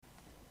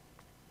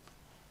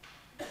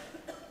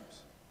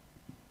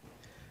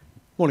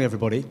Morning,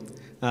 everybody.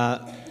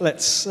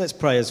 Let's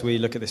pray as we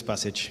look at this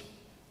passage.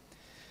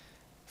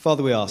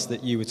 Father, we ask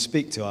that you would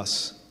speak to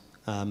us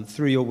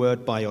through your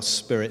word, by your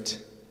Spirit,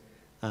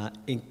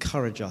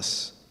 encourage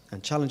us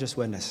and challenge us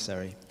where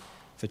necessary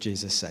for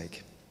Jesus'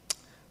 sake.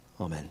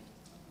 Amen.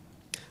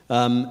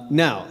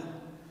 Now,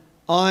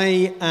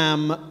 I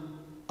am...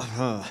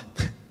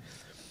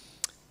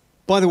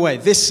 by the way,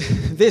 this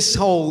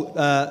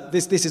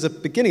is a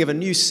beginning of a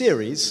new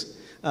series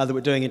that we're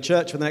doing in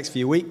church for the next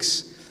few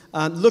weeks,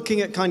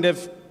 looking at kind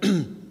of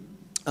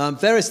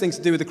various things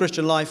to do with the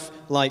Christian life,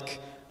 like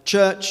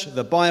church,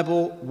 the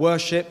Bible,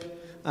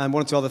 worship, and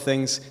one or two other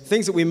things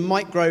that we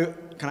might grow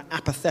kind of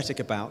apathetic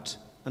about,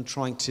 and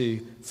trying to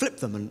flip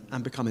them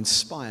and become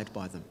inspired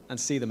by them and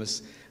see them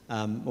as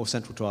more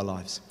central to our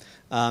lives.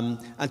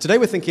 And today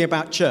we're thinking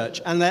about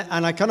church, and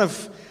I kind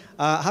of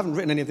haven't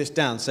written any of this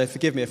down, so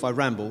forgive me if I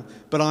ramble,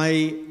 but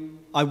I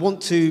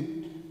want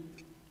to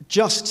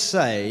just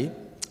say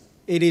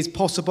it is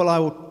possible I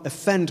will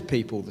offend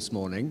people this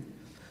morning,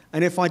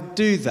 and if I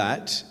do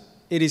that,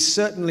 it is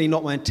certainly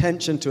not my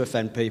intention to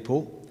offend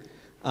people,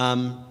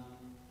 and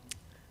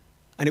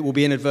it will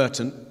be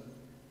inadvertent,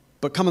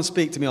 but come and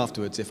speak to me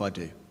afterwards if I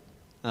do.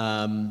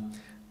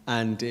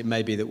 And it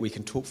may be that we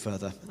can talk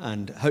further,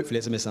 and hopefully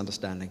it's a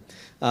misunderstanding.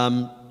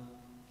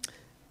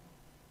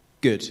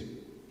 Good.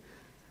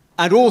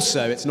 And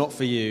also, it's not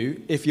for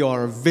you. If you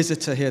are a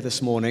visitor here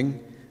this morning,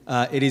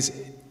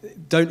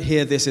 don't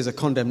hear this as a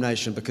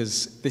condemnation,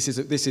 because this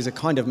is a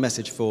kind of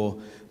message for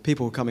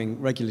people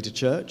coming regularly to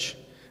church.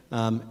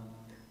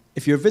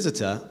 If you're a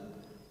visitor,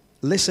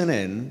 listen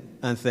in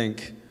and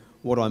think,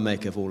 what do I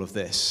make of all of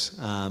this?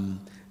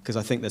 Because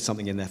I think there's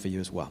something in there for you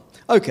as well.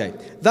 Okay,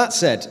 that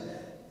said,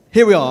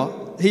 here we are,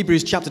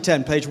 Hebrews chapter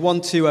 10, page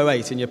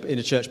 1208 in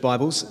your church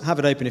Bibles. Have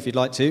it open if you'd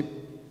like to.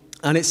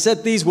 And it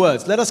said these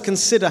words: "Let us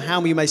consider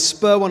how we may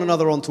spur one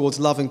another on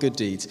towards love and good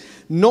deeds,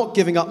 not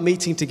giving up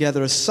meeting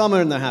together as some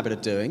are in their habit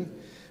of doing,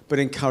 but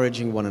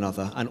encouraging one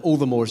another, and all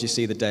the more as you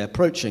see the day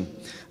approaching."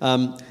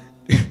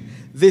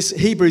 This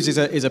Hebrews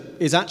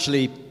is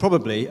actually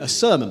probably a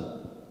sermon.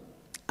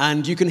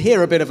 And you can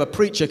hear a bit of a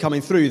preacher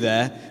coming through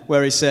there,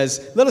 where he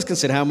says, let us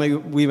consider how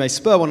we may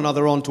spur one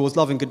another on towards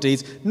love and good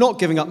deeds, not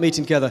giving up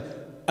meeting together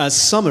as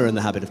some are in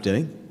the habit of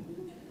doing,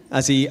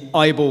 as he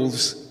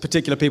eyeballs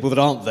particular people that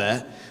aren't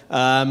there.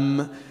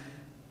 And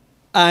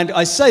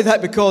I say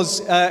that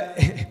because,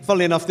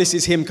 funnily enough, this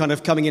is him kind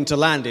of coming into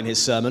land in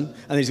his sermon,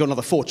 and he's got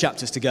another 4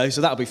 chapters to go, so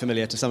that'll be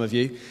familiar to some of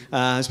you.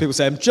 As people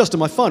say, I'm just on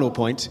my final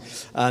point,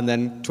 and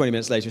then 20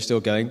 minutes later,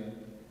 still going.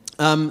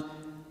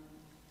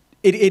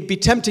 It'd be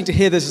tempting to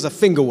hear this as a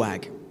finger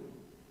wag,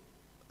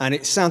 and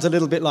it sounds a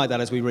little bit like that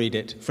as we read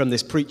it from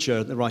this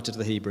preacher, the writer to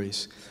the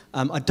Hebrews.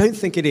 I don't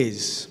think it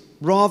is.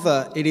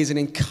 Rather, it is an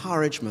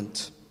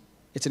encouragement.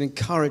 It's an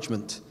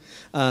encouragement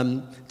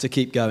to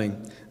keep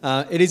going.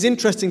 It is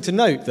interesting to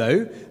note,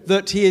 though,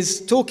 that he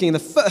is talking in the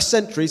first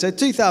century, so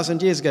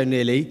 2,000 years ago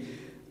nearly,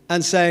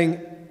 and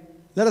saying,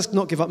 let us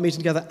not give up meeting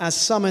together as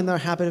some in their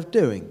habit of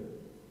doing.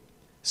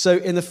 So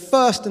in the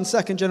first and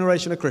second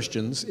generation of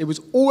Christians, it was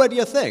already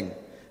a thing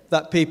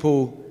that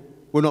people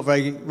were not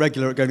very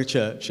regular at going to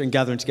church and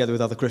gathering together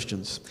with other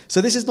Christians. So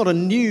this is not a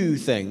new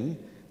thing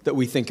that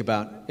we think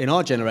about in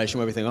our generation,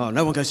 where we think, oh,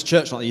 no one goes to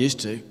church like they used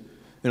to.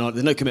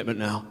 There's no commitment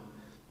now.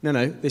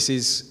 No, this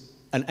is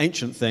an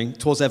ancient thing.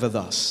 'Twas ever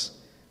thus.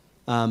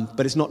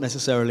 But it's not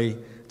necessarily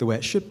the way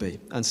it should be.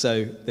 And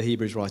so the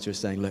Hebrews writer is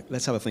saying, look,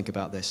 let's have a think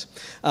about this.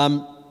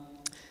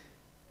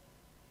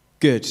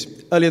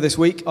 Good. Earlier this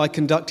week, I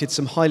conducted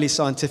some highly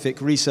scientific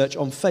research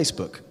on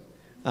Facebook.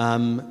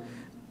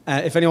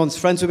 If anyone's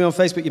friends with me on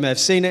Facebook, you may have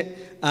seen it.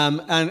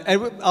 And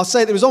I'll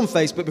say that it was on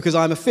Facebook because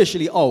I'm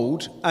officially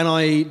old, and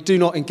I do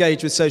not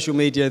engage with social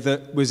media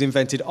that was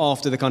invented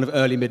after the kind of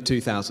early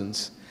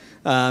mid-2000s.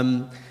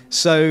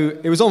 So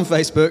it was on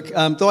Facebook,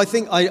 though I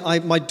think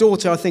my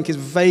daughter, I think, is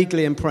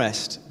vaguely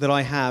impressed that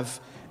I have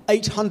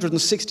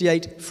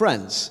 868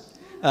 friends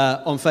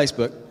on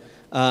Facebook.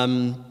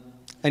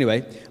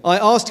 Anyway, I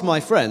asked my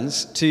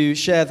friends to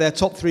share their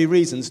top 3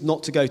 reasons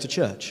not to go to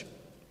church.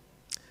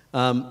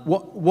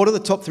 What are the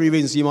top 3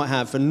 reasons you might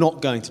have for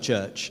not going to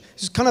church?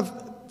 This is kind of,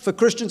 for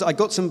Christians, I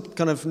got some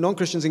kind of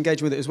non-Christians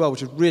engaging with it as well,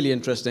 which is really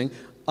interesting.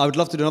 I would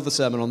love to do another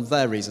sermon on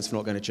their reasons for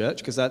not going to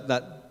church, because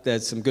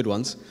there's some good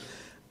ones.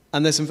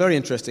 And there's some very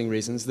interesting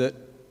reasons that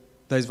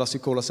those of us who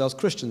call ourselves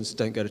Christians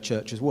don't go to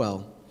church as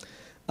well.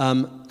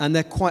 And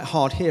they're quite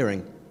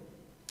hard-hearing.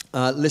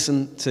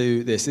 Listen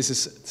to this. This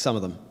is some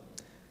of them.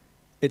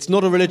 It's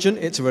not a religion,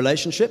 it's a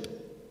relationship.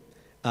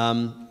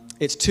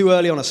 It's too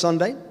early on a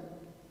Sunday.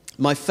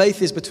 My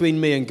faith is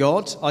between me and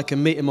God. I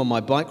can meet him on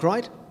my bike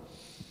ride.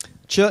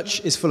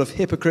 Church is full of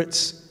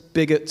hypocrites,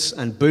 bigots,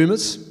 and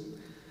boomers.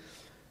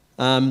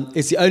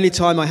 It's the only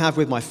time I have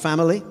with my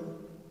family.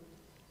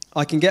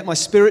 I can get my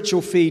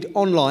spiritual feed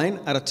online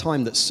at a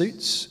time that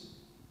suits.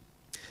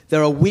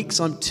 There are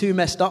weeks I'm too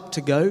messed up to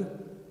go.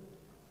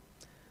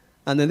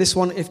 And then this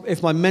one,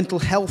 if my mental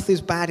health is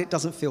bad, it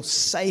doesn't feel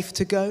safe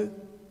to go,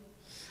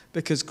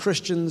 because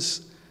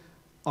Christians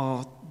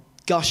are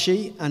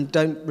gushy and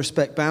don't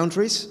respect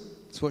boundaries.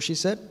 That's what she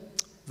said.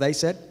 They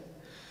said.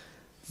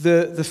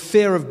 The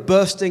fear of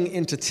bursting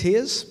into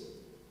tears.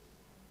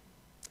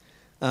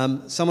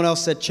 Someone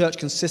else said church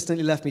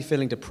consistently left me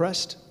feeling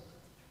depressed,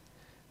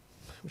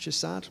 which is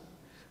sad.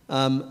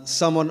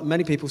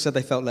 Many people said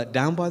they felt let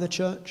down by the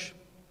church.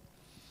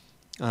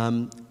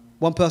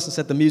 One person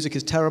said the music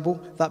is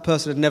terrible. That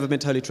person had never been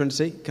to Holy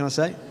Trinity, can I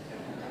say?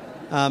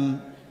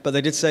 But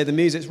they did say the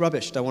music's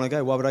rubbish. Don't want to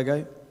go. Why would I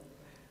go?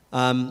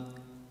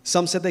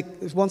 One said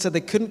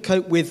they couldn't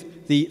cope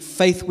with the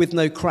faith with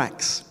no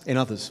cracks in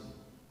others.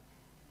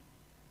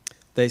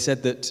 They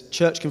said that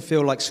church can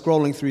feel like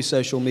scrolling through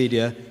social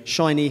media,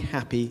 shiny,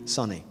 happy,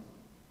 sunny.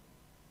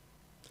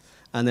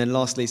 And then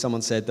lastly,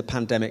 someone said, the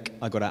pandemic,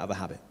 I got out of the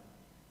habit.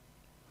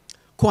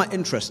 Quite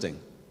interesting,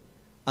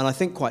 and I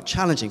think quite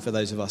challenging for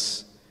those of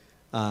us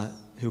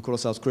who call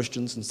ourselves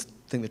Christians and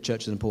think that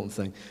church is an important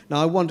thing.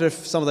 Now, I wonder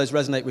if some of those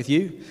resonate with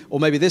you, or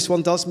maybe this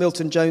one does.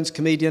 Milton Jones,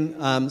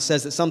 comedian,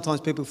 says that sometimes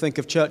people think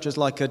of church as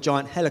like a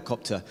giant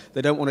helicopter.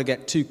 They don't want to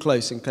get too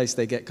close in case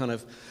they get kind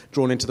of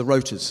drawn into the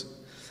rotors.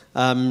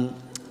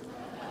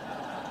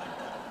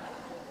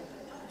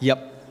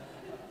 Yep.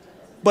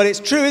 But it's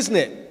true, isn't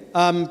it?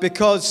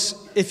 Because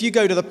if you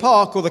go to the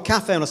park or the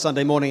cafe on a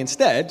Sunday morning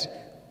instead,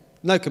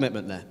 no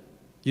commitment there.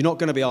 You're not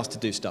going to be asked to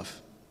do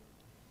stuff.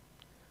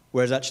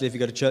 Whereas actually, if you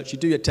go to church, you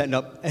do end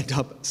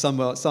up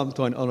somewhere, some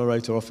point on a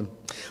rotor often.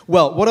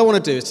 Well, what I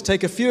want to do is to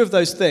take a few of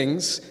those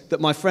things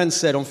that my friends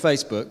said on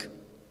Facebook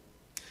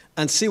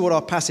and see what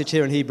our passage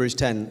here in Hebrews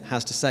 10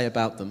 has to say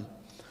about them.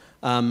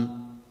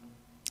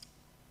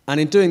 And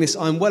in doing this,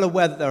 I'm well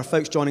aware that there are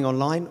folks joining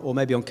online or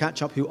maybe on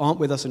catch-up who aren't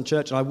with us in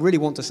church. And I really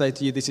want to say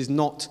to you, this is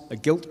not a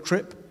guilt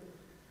trip.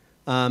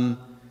 It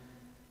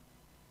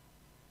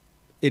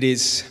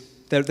is...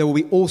 There will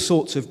be all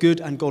sorts of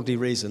good and godly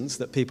reasons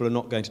that people are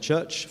not going to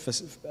church for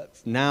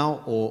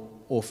now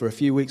or for a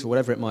few weeks or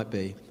whatever it might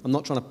be. I'm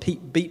not trying to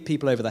beat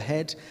people over the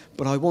head,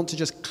 but I want to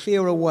just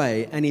clear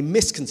away any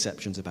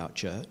misconceptions about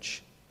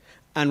church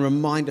and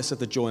remind us of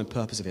the joy and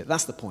purpose of it.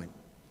 That's the point.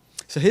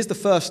 So here's the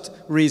first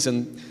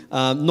reason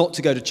not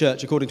to go to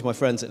church, according to my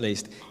friends at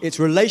least. It's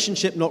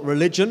relationship, not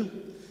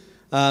religion.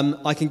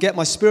 I can get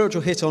my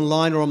spiritual hit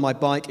online or on my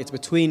bike. It's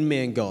between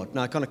me and God.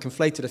 Now, I kind of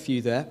conflated a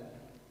few there.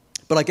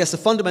 But I guess the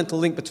fundamental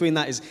link between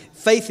that is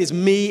faith is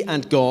me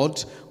and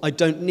God. I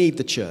don't need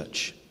the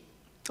church.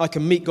 I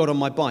can meet God on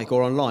my bike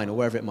or online or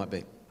wherever it might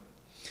be.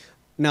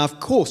 Now, of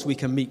course, we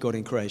can meet God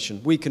in creation.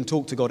 We can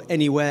talk to God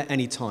anywhere,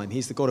 anytime.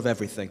 He's the God of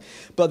everything.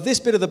 But this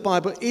bit of the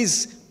Bible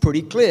is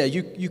pretty clear.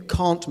 You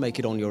can't make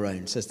it on your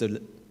own, says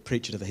the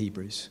preacher to the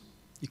Hebrews.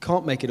 You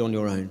can't make it on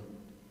your own.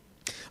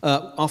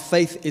 Our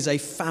faith is a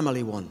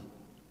family one.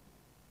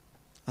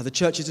 The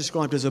church is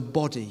described as a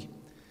body,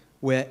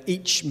 where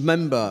each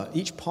member,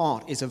 each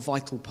part is a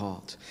vital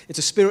part. It's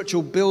a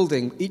spiritual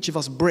building, each of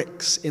us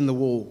bricks in the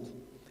wall.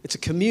 It's a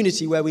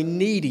community where we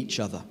need each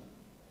other.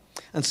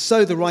 And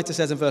so the writer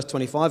says in verse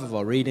 25 of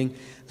our reading,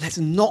 let's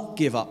not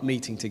give up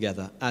meeting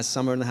together as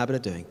some are in the habit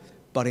of doing,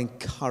 but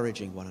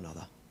encouraging one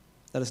another.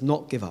 Let us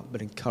not give up,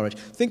 but encourage.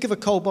 Think of a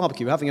coal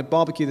barbecue. We're having a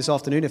barbecue this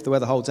afternoon if the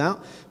weather holds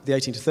out, the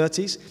 18 to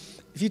 30s.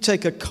 If you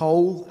take a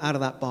coal out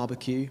of that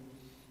barbecue,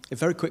 it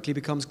very quickly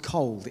becomes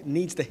cold. It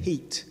needs the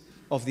heat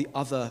of the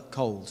other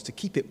coals to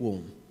keep it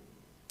warm.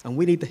 And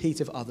we need the heat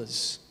of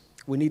others.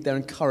 We need their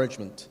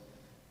encouragement,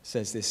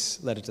 says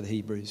this letter to the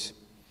Hebrews.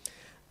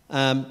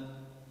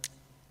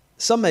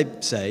 Some may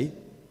say,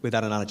 with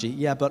that analogy,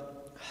 yeah,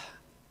 but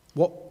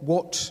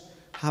what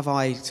have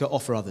I to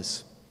offer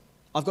others?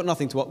 I've got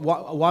nothing to offer.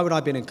 Why would I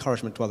be an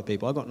encouragement to other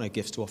people? I've got no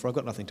gifts to offer. I've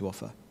got nothing to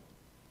offer.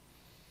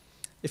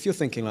 If you're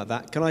thinking like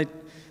that, can I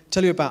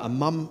tell you about a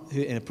mum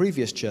who, in a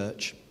previous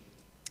church,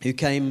 who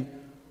came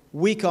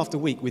week after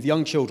week with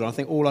young children, I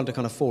think all under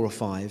kind of 4 or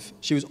 5.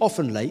 She was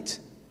often late.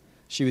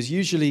 She was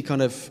usually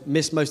kind of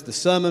missed most of the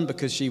sermon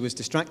because she was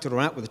distracted or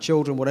out with the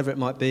children, whatever it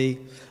might be.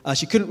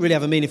 She couldn't really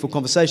have a meaningful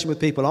conversation with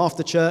people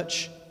after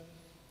church.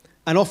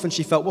 And often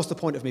she felt, what's the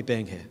point of me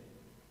being here?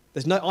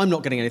 I'm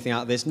not getting anything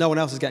out of this. No one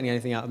else is getting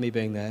anything out of me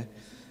being there.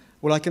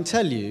 Well, I can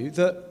tell you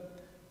that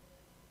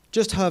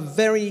just her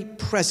very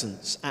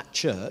presence at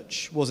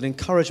church was an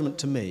encouragement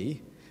to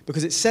me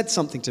because it said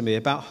something to me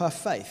about her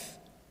faith.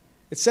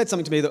 It said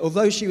something to me that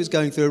although she was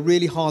going through a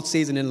really hard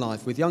season in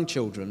life with young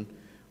children,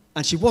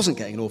 and she wasn't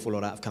getting an awful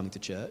lot out of coming to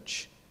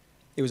church,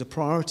 it was a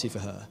priority for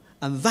her.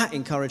 And that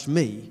encouraged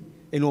me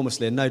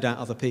enormously, and no doubt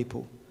other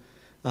people.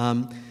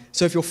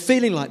 So if you're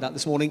feeling like that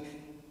this morning,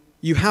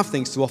 you have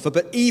things to offer,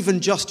 but even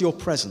just your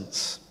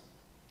presence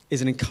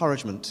is an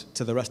encouragement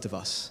to the rest of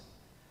us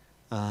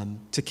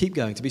to keep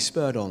going, to be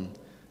spurred on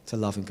to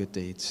love and good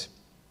deeds.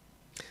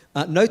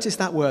 Notice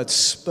that word,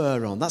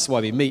 spur on. That's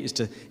why we meet,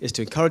 is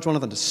to encourage one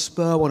another and to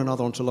spur one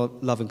another onto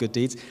love and good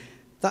deeds.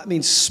 That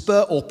means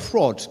spur or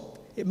prod.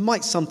 It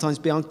might sometimes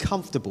be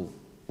uncomfortable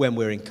when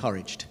we're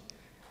encouraged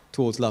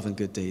towards love and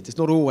good deeds. It's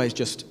not always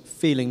just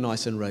feeling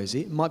nice and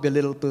rosy. It might be a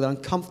little bit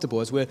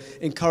uncomfortable as we're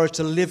encouraged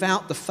to live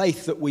out the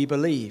faith that we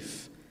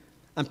believe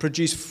and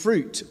produce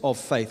fruit of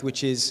faith,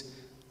 which is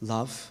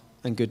love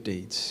and good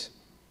deeds.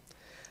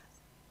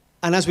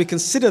 And as we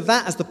consider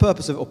that as the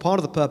purpose of, or part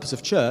of the purpose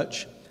of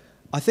church,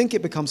 I think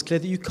it becomes clear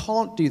that you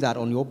can't do that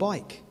on your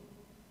bike.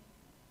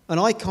 And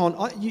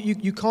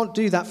you can't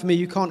do that for me.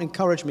 You can't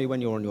encourage me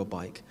when you're on your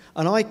bike.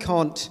 And I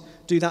can't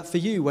do that for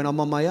you when I'm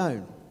on my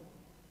own.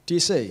 Do you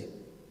see?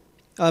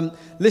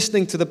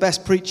 Listening to the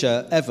best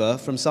preacher ever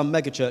from some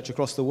megachurch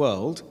across the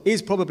world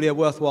is probably a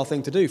worthwhile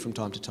thing to do from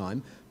time to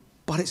time,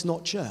 but it's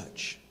not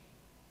church.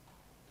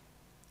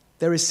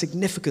 There is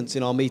significance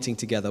in our meeting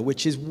together,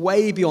 which is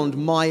way beyond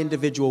my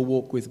individual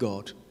walk with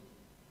God.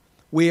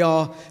 We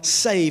are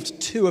saved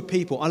to a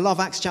people. I love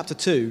Acts chapter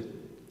 2.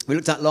 We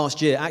looked at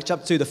last year. Acts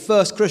chapter 2, the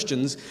first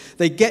Christians,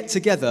 they get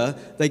together,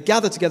 they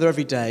gather together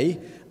every day,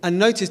 and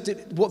notice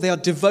what they are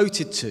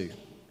devoted to.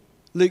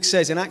 Luke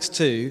says in Acts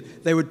 2,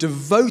 they were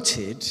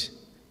devoted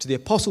to the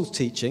apostles'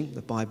 teaching,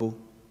 the Bible,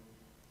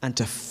 and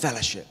to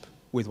fellowship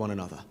with one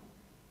another.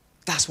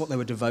 That's what they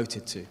were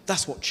devoted to.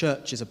 That's what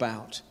church is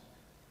about.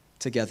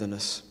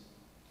 Togetherness.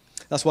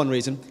 That's one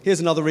reason. Here's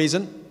another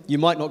reason. You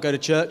might not go to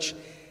church.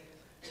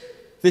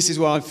 This is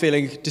where I'm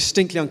feeling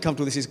distinctly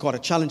uncomfortable. This is quite a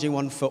challenging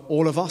one for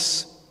all of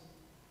us.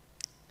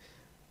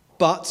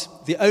 But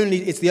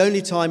it's the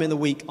only time in the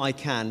week I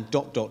can ...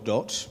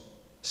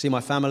 see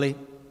my family,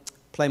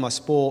 play my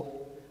sport,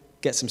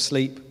 get some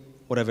sleep,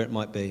 whatever it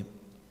might be.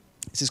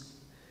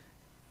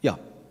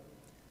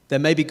 There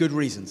may be good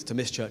reasons to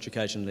miss church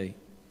occasionally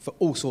for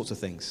all sorts of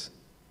things.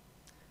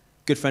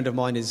 A good friend of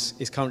mine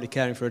is currently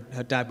caring for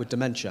her dad with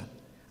dementia,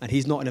 and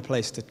he's not in a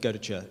place to go to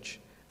church.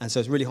 And so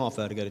it's really hard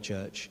for her to go to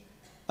church.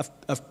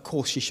 Of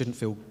course, she shouldn't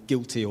feel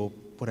guilty or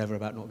whatever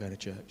about not going to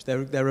church.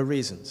 There are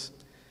reasons.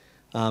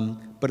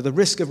 But at the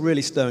risk of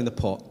really stirring the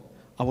pot,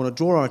 I want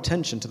to draw our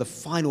attention to the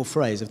final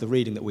phrase of the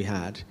reading that we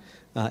had,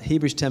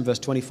 Hebrews 10, verse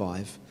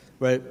 25,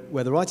 where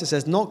the writer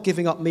says, not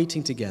giving up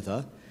meeting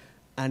together,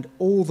 and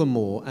all the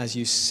more as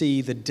you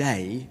see the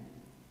day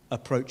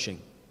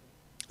approaching.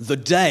 The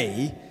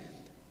day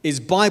is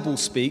Bible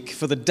speak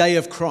for the day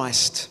of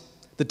Christ,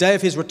 the day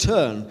of his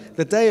return,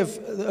 the day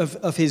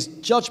of his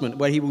judgment,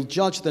 where he will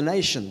judge the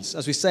nations.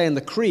 As we say in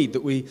the creed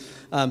that we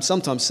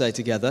sometimes say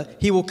together,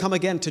 he will come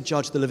again to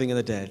judge the living and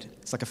the dead.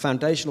 It's like a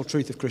foundational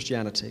truth of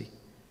Christianity.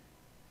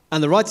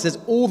 And the writer says,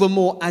 all the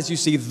more as you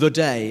see the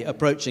day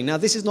approaching. Now,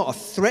 this is not a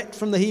threat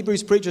from the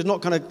Hebrews preacher. It's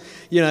not kind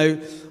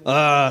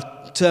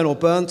of, turn or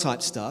burn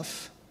type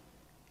stuff.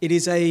 It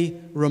is a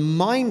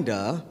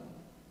reminder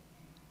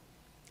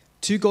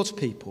to God's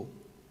people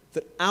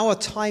that our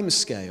time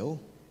scale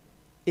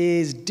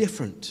is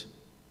different.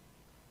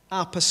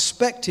 Our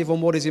perspective on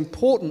what is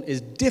important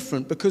is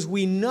different because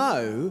we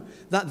know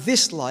that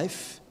this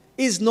life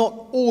is not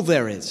all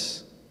there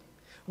is.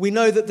 We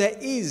know that there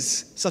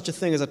is such a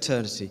thing as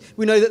eternity.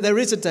 We know that there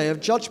is a day of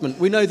judgment.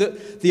 We know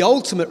that the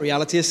ultimate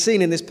reality is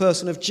seen in this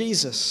person of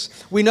Jesus.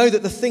 We know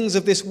that the things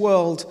of this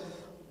world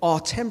are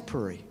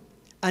temporary.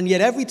 And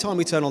yet every time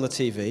we turn on the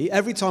TV,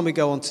 every time we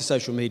go onto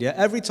social media,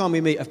 every time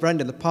we meet a friend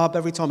in the pub,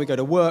 every time we go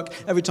to work,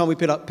 every time we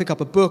pick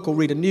up a book or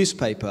read a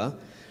newspaper,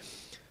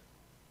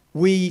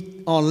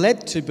 we are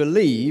led to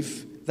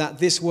believe that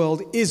this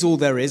world is all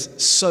there is,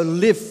 so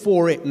live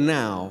for it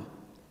now.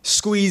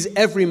 Squeeze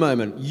every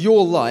moment.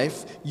 Your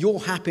life,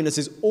 your happiness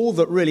is all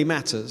that really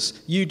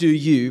matters. You do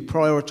you,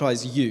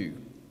 prioritize you.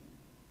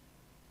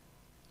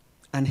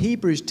 And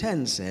Hebrews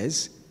 10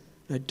 says,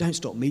 no, don't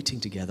stop meeting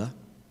together.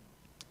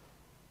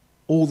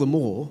 All the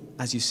more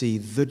as you see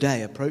the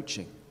day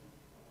approaching.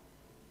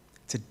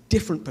 It's a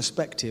different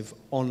perspective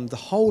on the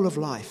whole of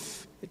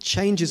life. It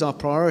changes our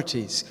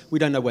priorities. We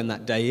don't know when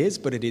that day is,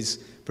 but it is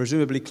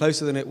presumably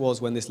closer than it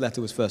was when this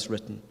letter was first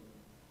written.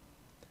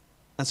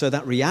 And so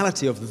that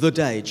reality of the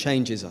day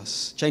changes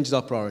us, changes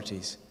our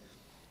priorities.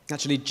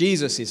 Actually,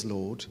 Jesus is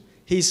Lord.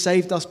 He's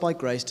saved us by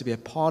grace to be a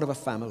part of a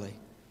family,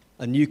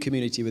 a new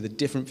community with a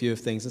different view of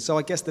things. And so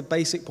I guess the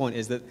basic point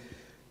is that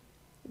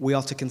we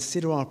are to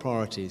consider our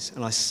priorities.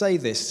 And I say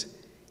this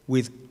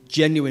with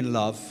genuine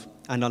love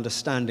and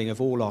understanding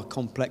of all our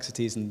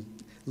complexities and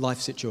life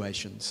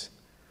situations.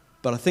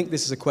 But I think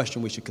this is a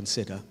question we should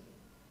consider.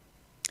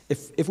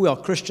 If we are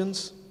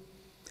Christians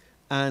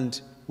and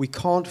we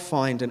can't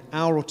find an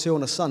hour or two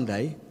on a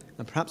Sunday,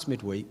 and perhaps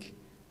midweek,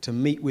 to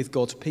meet with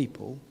God's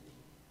people,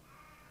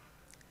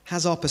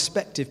 has our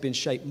perspective been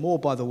shaped more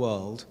by the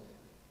world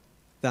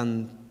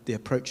than the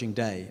approaching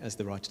day, as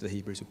the writer of the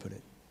Hebrews would put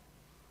it?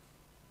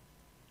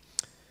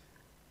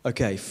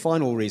 Okay,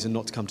 final reason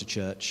not to come to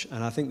church,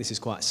 and I think this is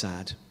quite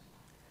sad.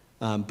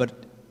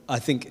 But I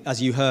think,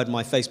 as you heard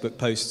my Facebook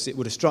posts, it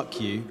would have struck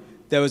you,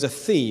 there was a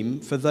theme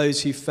for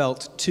those who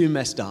felt too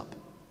messed up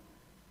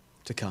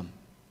to come.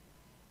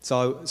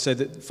 So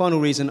the final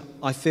reason,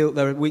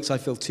 there are weeks I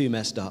feel too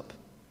messed up.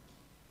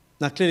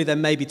 Now, clearly there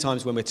may be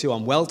times when we're too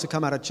unwell to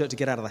come out of church, to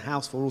get out of the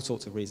house for all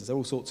sorts of reasons. There are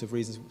all sorts of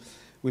reasons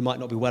we might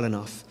not be well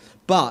enough.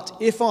 But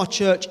if our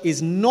church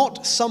is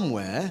not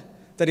somewhere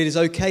that it is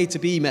okay to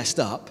be messed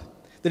up,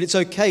 that it's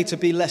okay to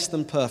be less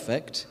than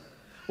perfect,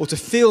 or to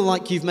feel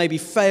like you've maybe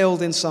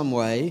failed in some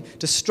way,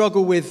 to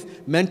struggle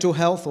with mental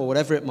health or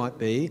whatever it might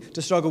be,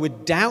 to struggle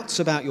with doubts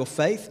about your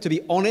faith, to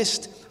be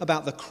honest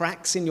about the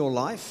cracks in your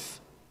life,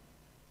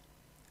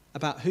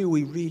 about who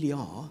we really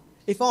are,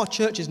 if our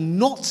church is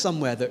not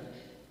somewhere that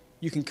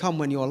you can come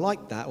when you're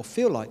like that or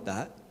feel like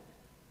that,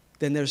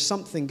 then there's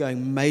something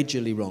going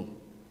majorly wrong.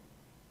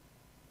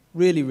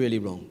 Really, really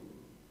wrong.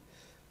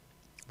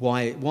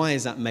 Why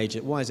is that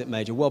major? Why is it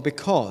major? Well,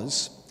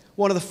 because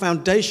one of the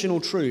foundational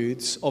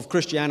truths of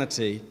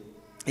Christianity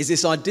is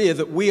this idea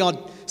that we are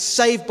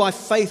saved by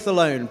faith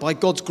alone, by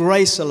God's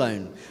grace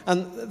alone.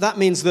 And that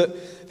means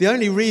that the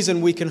only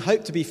reason we can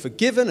hope to be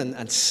forgiven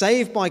and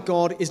saved by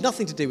God is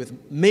nothing to do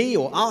with me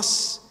or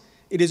us.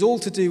 It is all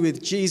to do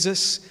with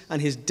Jesus and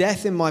his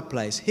death in my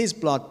place, his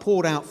blood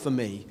poured out for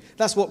me.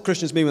 That's what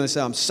Christians mean when they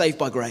say, I'm saved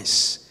by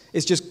grace.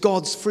 It's just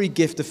God's free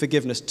gift of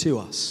forgiveness to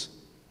us.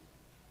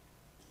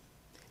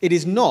 It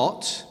is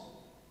not,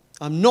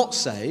 I'm not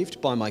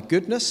saved by my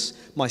goodness,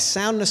 my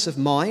soundness of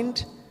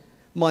mind,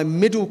 my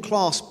middle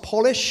class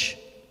polish,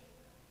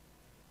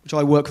 which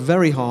I work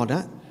very hard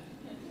at,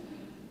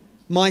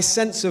 my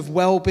sense of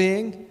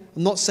well-being.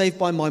 I'm not saved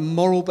by my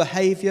moral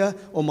behavior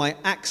or my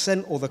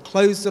accent or the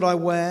clothes that I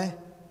wear.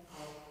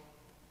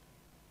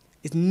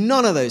 It's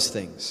none of those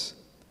things.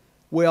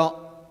 We are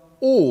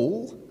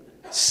all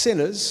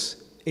sinners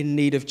in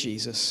need of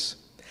Jesus.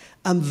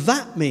 And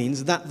that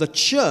means that the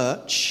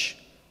church,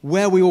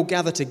 where we all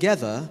gather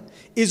together,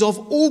 is of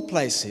all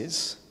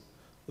places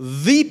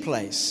the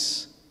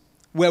place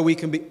where we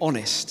can be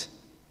honest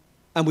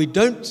and we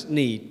don't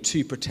need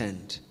to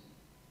pretend.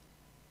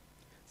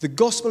 The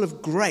gospel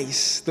of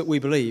grace that we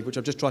believe, which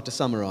I've just tried to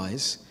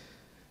summarize,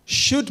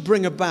 should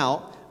bring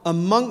about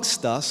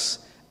amongst us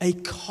a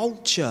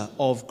culture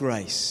of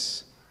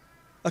grace,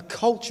 a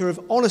culture of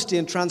honesty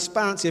and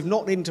transparency, of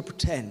not needing to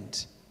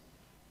pretend.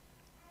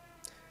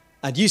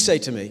 And you say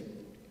to me,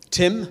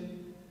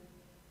 Tim,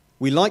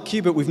 we like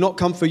you, but we've not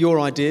come for your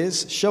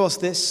ideas. Show us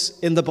this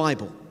in the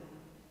Bible.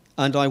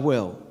 And I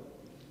will.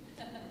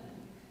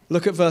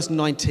 Look at verse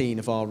 19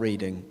 of our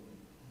reading.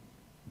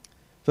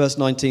 Verse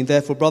 19,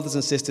 therefore, brothers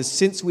and sisters,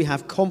 since we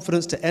have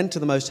confidence to enter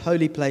the most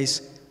holy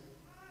place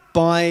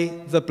by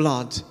the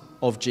blood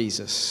of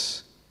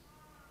Jesus.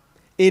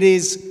 It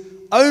is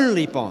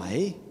only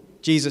by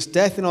Jesus'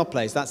 death in our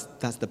place,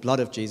 that's the blood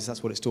of Jesus,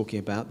 that's what it's talking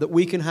about, that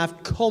we can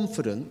have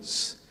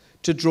confidence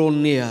to draw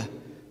near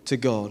to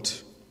God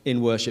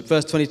in worship.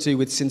 Verse 22,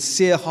 with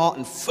sincere heart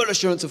and full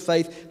assurance of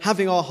faith,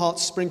 having our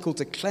hearts sprinkled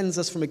to cleanse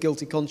us from a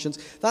guilty conscience.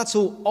 That's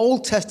all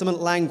Old Testament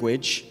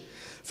language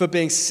for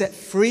being set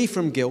free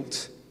from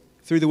guilt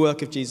through the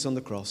work of Jesus on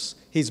the cross.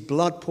 His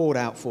blood poured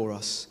out for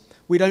us.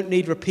 We don't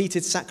need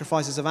repeated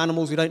sacrifices of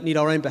animals. We don't need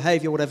our own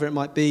behavior, whatever it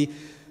might be.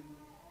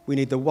 We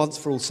need the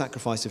once-for-all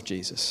sacrifice of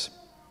Jesus.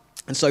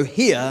 And so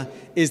here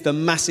is the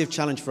massive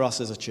challenge for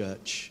us as a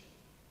church.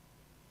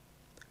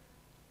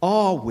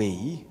 Are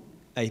we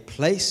a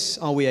place,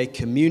 are we a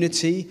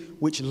community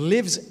which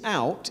lives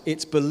out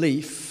its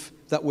belief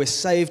that we're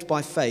saved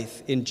by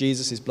faith in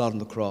Jesus' blood on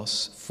the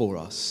cross for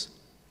us?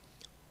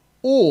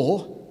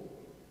 Or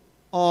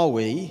are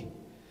we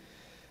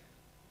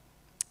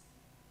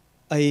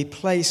a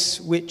place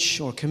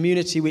or a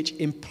community which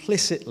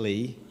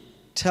implicitly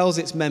tells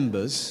its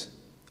members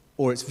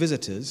or its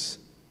visitors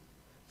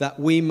that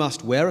we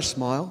must wear a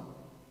smile,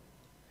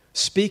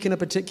 speak in a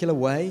particular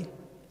way,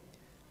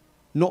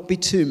 not be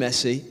too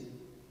messy,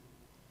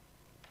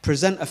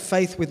 present a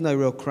faith with no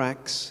real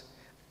cracks,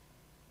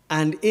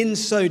 and in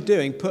so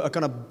doing put a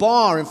kind of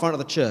bar in front of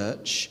the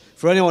church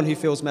for anyone who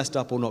feels messed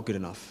up or not good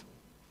enough?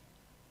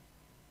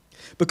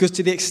 Because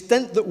to the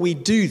extent that we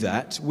do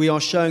that, we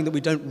are showing that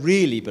we don't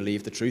really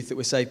believe the truth that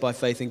we're saved by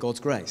faith in God's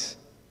grace.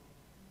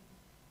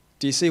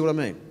 Do you see what I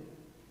mean?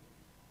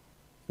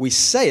 We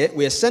say it,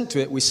 we assent to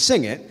it, we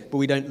sing it, but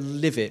we don't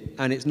live it,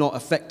 and it's not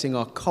affecting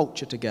our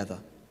culture together.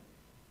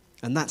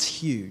 And that's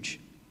huge.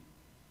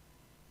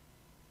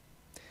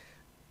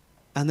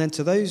 And then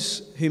to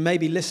those who may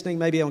be listening,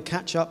 maybe on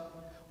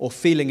catch-up, or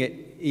feeling it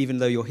even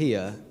though you're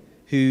here,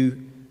 who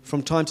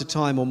from time to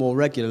time or more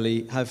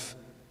regularly have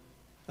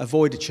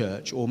avoided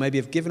church, or maybe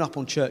have given up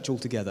on church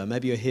altogether.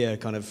 Maybe you're here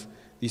kind of,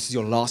 this is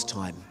your last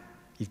time,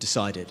 you've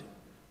decided.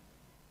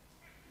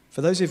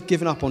 For those who've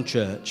given up on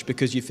church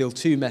because you feel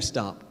too messed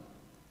up,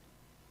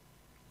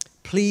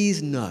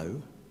 please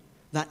know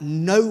that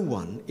no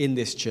one in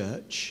this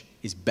church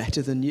is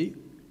better than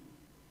you,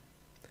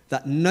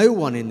 that no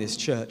one in this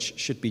church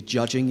should be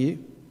judging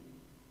you,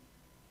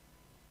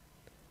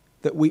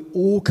 that we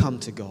all come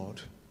to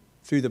God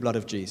through the blood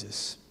of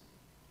Jesus.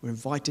 We're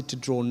invited to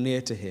draw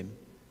near to him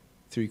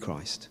through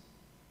Christ.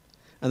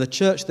 And the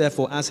church,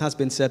 therefore, as has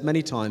been said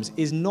many times,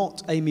 is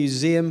not a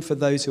museum for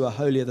those who are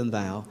holier than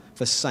thou,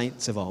 for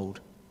saints of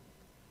old,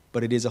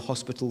 but it is a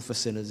hospital for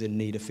sinners in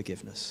need of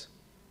forgiveness,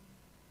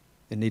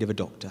 in need of a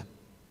doctor.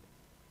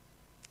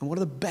 And one of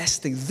the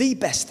best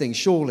things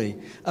surely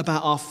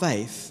about our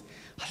faith,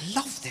 I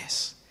love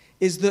this,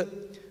 is that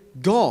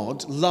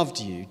God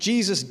loved you.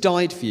 Jesus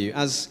died for you,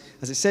 as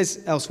it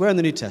says elsewhere in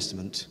the New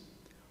Testament,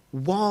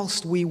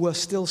 whilst we were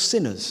still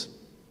sinners.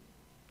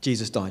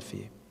 Jesus died for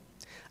you.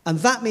 And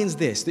that means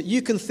this, that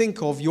you can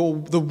think of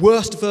the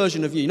worst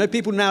version of you. You know,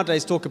 people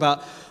nowadays talk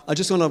about, I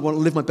just want to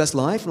live my best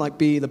life, like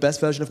be the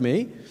best version of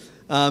me.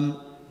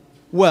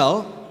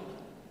 Well,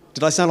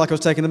 did I sound like I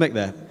was taking the mick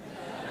there?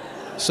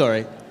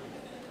 Sorry.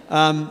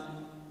 The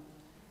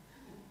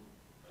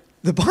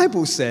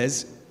Bible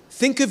says,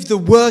 think of the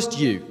worst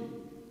you,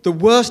 the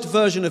worst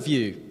version of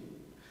you,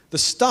 the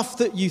stuff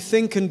that you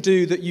think and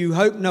do that you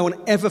hope no one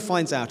ever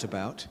finds out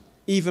about,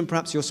 even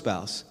perhaps your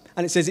spouse.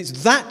 And it says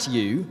it's that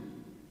you,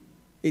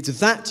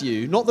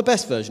 not the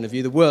best version of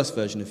you, the worst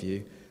version of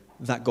you,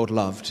 that God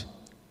loved,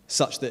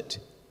 such that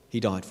he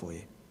died for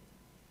you.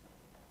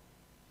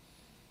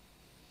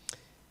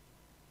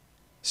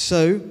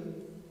 So,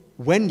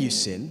 when you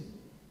sin,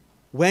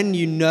 when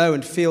you know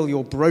and feel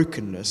your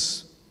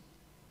brokenness,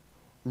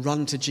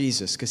 run to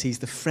Jesus, because he's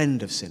the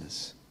friend of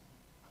sinners.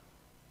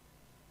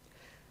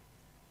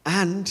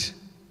 And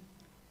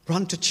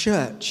run to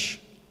church,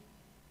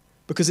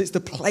 because it's the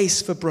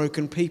place for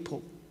broken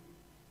people.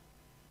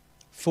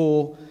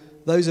 For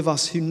those of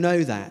us who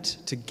know that,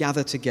 to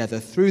gather together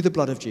through the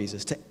blood of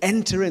Jesus, to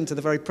enter into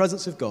the very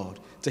presence of God,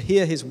 to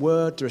hear his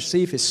word, to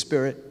receive his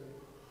spirit,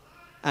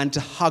 and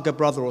to hug a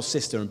brother or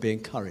sister and be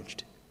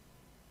encouraged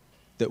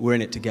that we're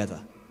in it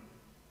together.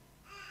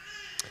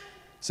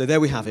 So there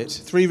we have it.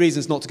 3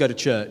 reasons not to go to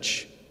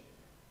church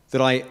that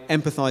I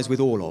empathize with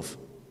all of.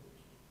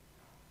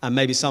 And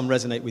maybe some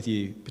resonate with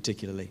you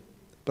particularly.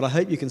 But I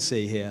hope you can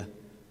see here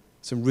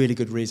some really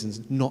good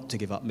reasons not to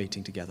give up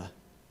meeting together,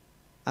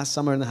 as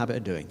some are in the habit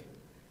of doing,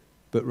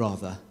 but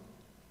rather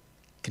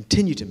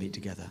continue to meet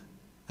together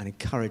and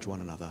encourage one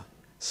another,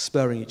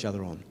 spurring each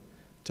other on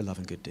to love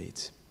and good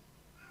deeds.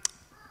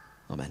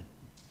 Amen.